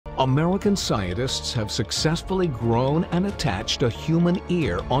American scientists have successfully grown and attached a human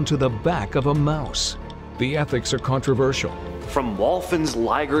ear onto the back of a mouse. The ethics are controversial. From dolphins,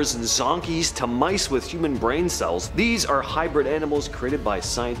 ligers, and zonkies to mice with human brain cells, these are hybrid animals created by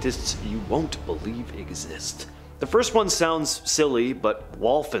scientists you won't believe exist. The first one sounds silly, but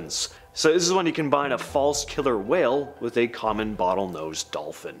dolphins. So this is when you combine a false killer whale with a common bottlenose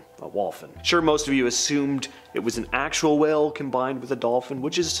dolphin, a dolphin. Sure, most of you assumed it was an actual whale combined with a dolphin,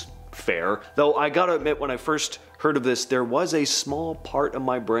 which is fair. Though I gotta admit, when I first heard of this, there was a small part of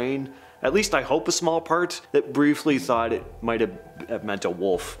my brain, at least I hope a small part, that briefly thought it might have meant a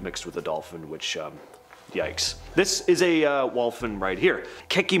wolf mixed with a dolphin, which, yikes. This is a dolphin right here,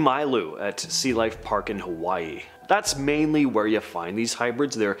 Kekimailu at Sea Life Park in Hawaii. That's mainly where you find these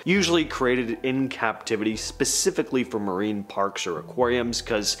hybrids. They're usually created in captivity specifically for marine parks or aquariums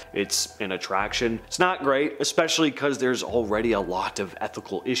because it's an attraction. It's not great, especially because there's already a lot of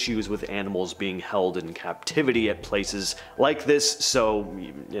ethical issues with animals being held in captivity at places like this, so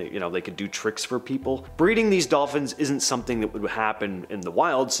you know, they could do tricks for people. Breeding these dolphins isn't something that would happen in the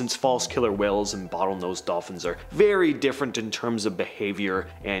wild, since false killer whales and bottlenose dolphins are very different in terms of behavior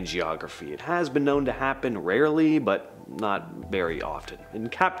and geography. It has been known to happen rarely, but not very often. In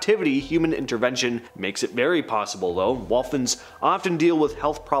captivity, human intervention makes it very possible though. Dolphins often deal with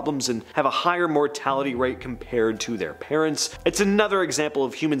health problems and have a higher mortality rate compared to their parents. It's another example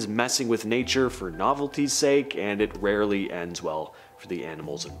of humans messing with nature for novelty's sake, and it rarely ends well for the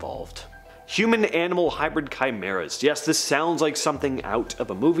animals involved. Human-animal hybrid chimeras. Yes, this sounds like something out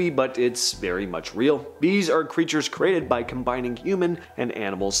of a movie, but it's very much real. These are creatures created by combining human and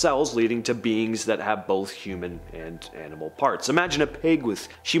animal cells, leading to beings that have both human and animal parts. Imagine a pig with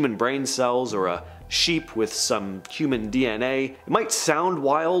human brain cells or a sheep with some human DNA. It might sound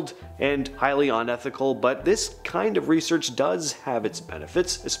wild and highly unethical, but this kind of research does have its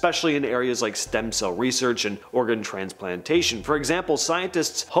benefits, especially in areas like stem cell research and organ transplantation. For example,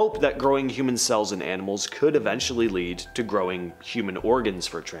 scientists hope that growing human cells in animals could eventually lead to growing human organs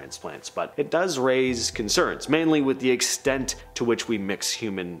for transplants, but it does raise concerns, mainly with the extent to which we mix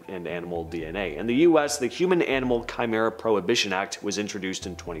human and animal DNA. In the US, the Human-Animal Chimera Prohibition Act was introduced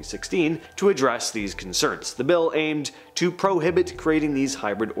in 2016 to address these concerns. The bill aimed to prohibit creating these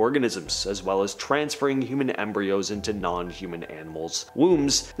hybrid organisms, as well as transferring human embryos into non-human animals'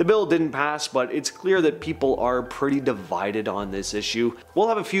 wombs. The bill didn't pass, but it's clear that people are pretty divided on this issue. We'll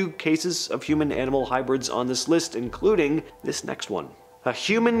have a few cases of human-animal hybrids on this list, including this next one. A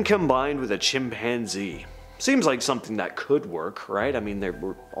human combined with a chimpanzee. Seems like something that could work, right? I mean, they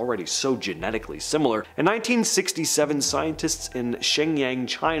were already so genetically similar. In 1967, scientists in Shenyang,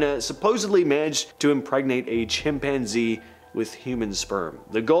 China supposedly managed to impregnate a chimpanzee with human sperm.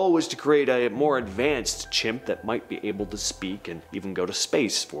 The goal was to create a more advanced chimp that might be able to speak and even go to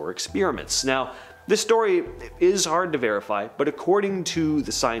space for experiments. Now, this story is hard to verify, but according to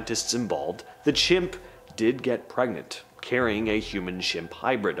the scientists involved, the chimp did get pregnant, carrying a human-chimp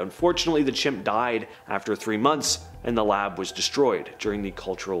hybrid. Unfortunately, the chimp died after 3 months, and the lab was destroyed during the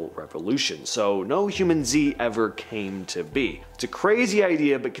Cultural Revolution, so no human Z ever came to be. It's a crazy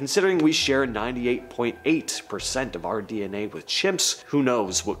idea, but considering we share 98.8% of our DNA with chimps, who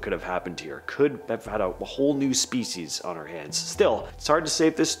knows what could have happened here. Could have had a whole new species on our hands. Still, it's hard to say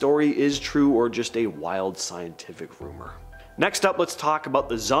if this story is true or just a wild scientific rumor. Next up, let's talk about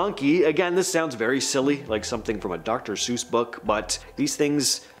the Zonky. Again, this sounds very silly, like something from a Dr. Seuss book, but these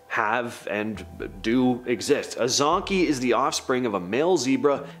things have and do exist. A Zonky is the offspring of a male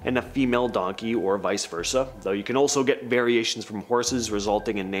zebra and a female donkey, or vice versa, though you can also get variations from horses,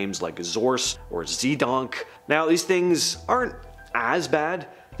 resulting in names like Zorse or Zedonk. Now, these things aren't as bad.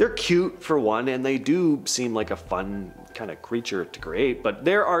 They're cute for one, and they do seem like a fun kind of creature to create, but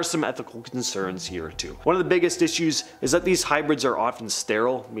there are some ethical concerns here too. One of the biggest issues is that these hybrids are often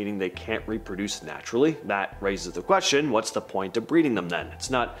sterile, meaning they can't reproduce naturally. That raises the question, what's the point of breeding them then? It's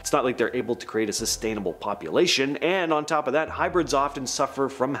not like they're able to create a sustainable population, and on top of that, hybrids often suffer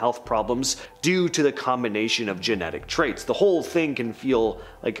from health problems due to the combination of genetic traits. The whole thing can feel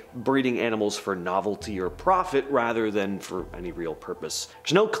like breeding animals for novelty or profit rather than for any real purpose.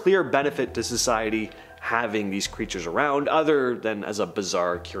 There's no clear benefit to society having these creatures around other than as a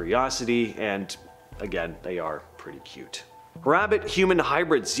bizarre curiosity, and again, they are pretty cute. Rabbit-human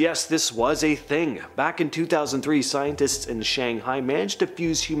hybrids. Yes, this was a thing. Back in 2003, scientists in Shanghai managed to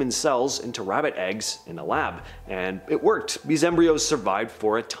fuse human cells into rabbit eggs in a lab, and it worked. These embryos survived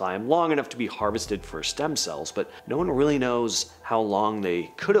for a time long enough to be harvested for stem cells, but no one really knows how long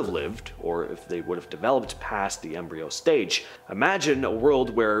they could have lived or if they would have developed past the embryo stage. Imagine a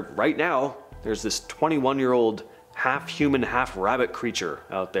world where right now there's this 21-year-old half-human, half-rabbit creature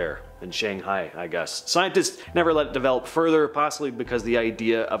out there in Shanghai, I guess. Scientists never let it develop further, possibly because the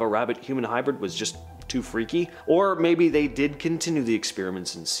idea of a rabbit-human hybrid was just too freaky, or maybe they did continue the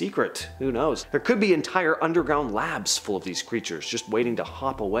experiments in secret. Who knows? There could be entire underground labs full of these creatures just waiting to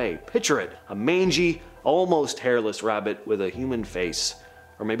hop away. Picture it, a mangy, almost hairless rabbit with a human face.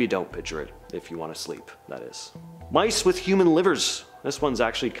 Or maybe don't picture it, if you want to sleep, that is. Mice with human livers. This one's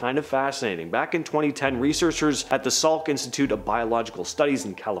actually kind of fascinating. Back in 2010, researchers at the Salk Institute of Biological Studies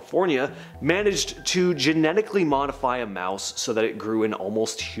in California managed to genetically modify a mouse so that it grew an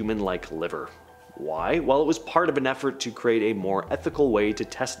almost human-like liver. Why? Well, it was part of an effort to create a more ethical way to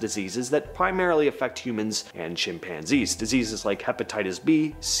test diseases that primarily affect humans and chimpanzees. Diseases like hepatitis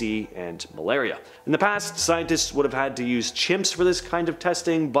B, C, and malaria. In the past, scientists would have had to use chimps for this kind of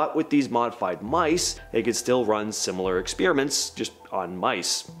testing, but with these modified mice, they could still run similar experiments, just on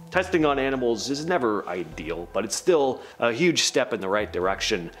mice. Testing on animals is never ideal, but it's still a huge step in the right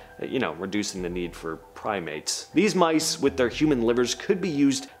direction, reducing the need for primates. These mice with their human livers could be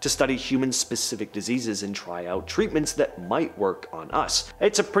used to study human-specific diseases and try out treatments that might work on us.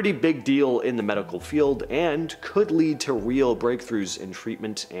 It's a pretty big deal in the medical field and could lead to real breakthroughs in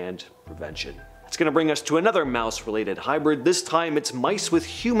treatment and prevention. It's gonna bring us to another mouse-related hybrid. This time it's mice with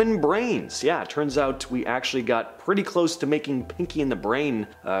human brains. Yeah, it turns out we actually got pretty close to making Pinky and the Brain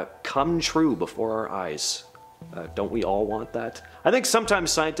come true before our eyes. Don't we all want that? I think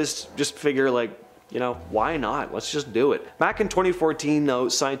sometimes scientists just figure why not? Let's just do it. Back in 2014, though,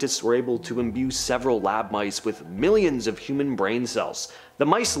 scientists were able to imbue several lab mice with millions of human brain cells. The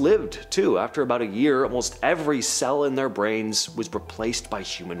mice lived, too. After about a year, almost every cell in their brains was replaced by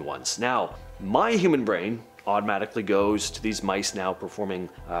human ones. Now, my human brain automatically goes to these mice now performing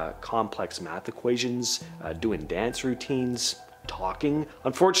complex math equations, doing dance routines, talking.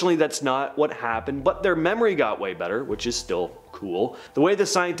 Unfortunately, that's not what happened, but their memory got way better, which is still cool. The way the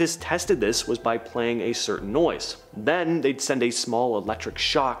scientists tested this was by playing a certain noise. Then they'd send a small electric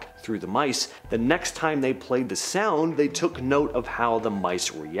shock through the mice. The next time they played the sound, they took note of how the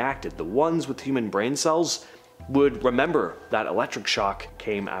mice reacted. The ones with human brain cells would remember that electric shock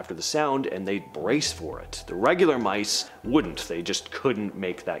came after the sound and they'd brace for it. The regular mice wouldn't, they just couldn't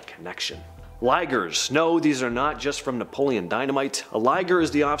make that connection. Ligers. No, these are not just from Napoleon Dynamite. A liger is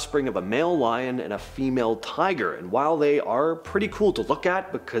the offspring of a male lion and a female tiger, and while they are pretty cool to look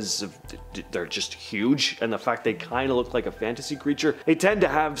at because they're just huge and the fact they kind of look like a fantasy creature, they tend to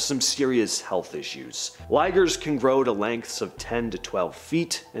have some serious health issues. Ligers can grow to lengths of 10 to 12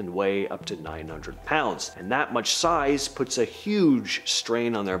 feet and weigh up to 900 pounds, and that much size puts a huge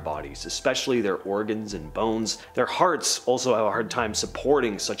strain on their bodies, especially their organs and bones. Their hearts also have a hard time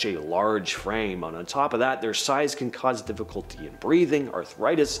supporting such a large frame. And on top of that, their size can cause difficulty in breathing,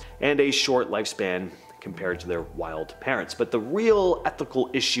 arthritis, and a short lifespan compared to their wild parents. But the real ethical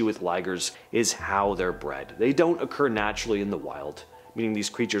issue with ligers is how they're bred. They don't occur naturally in the wild, meaning these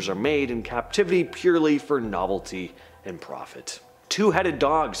creatures are made in captivity purely for novelty and profit. Two-headed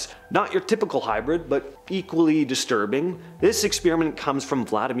dogs, not your typical hybrid, but equally disturbing. This experiment comes from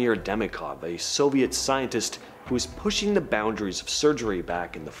Vladimir Demikov, a Soviet scientist who was pushing the boundaries of surgery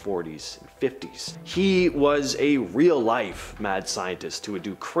back in the 40s and 50s. He was a real-life mad scientist who would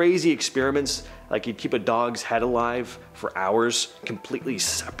do crazy experiments, like he'd keep a dog's head alive for hours, completely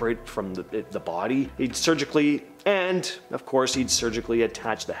separate from the body. He'd surgically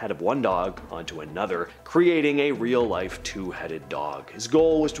attach the head of one dog onto another, creating a real-life two-headed dog. His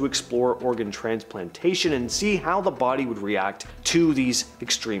goal was to explore organ transplantation and see how the body would react to these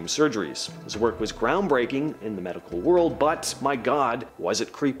extreme surgeries. His work was groundbreaking in the medical world, but my god, was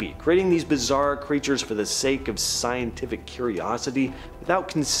it creepy. Creating these bizarre creatures for the sake of scientific curiosity without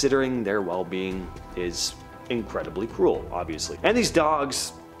considering their well-being is incredibly cruel, obviously. And these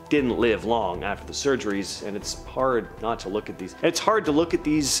dogs didn't live long after the surgeries, and it's hard to look at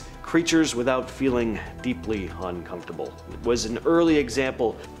these creatures without feeling deeply uncomfortable. It was an early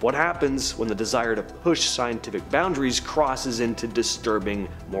example of what happens when the desire to push scientific boundaries crosses into disturbing,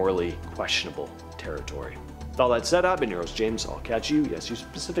 morally questionable territory. With all that said, I've been your host James. I'll catch you, yes you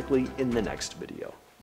specifically, in the next video.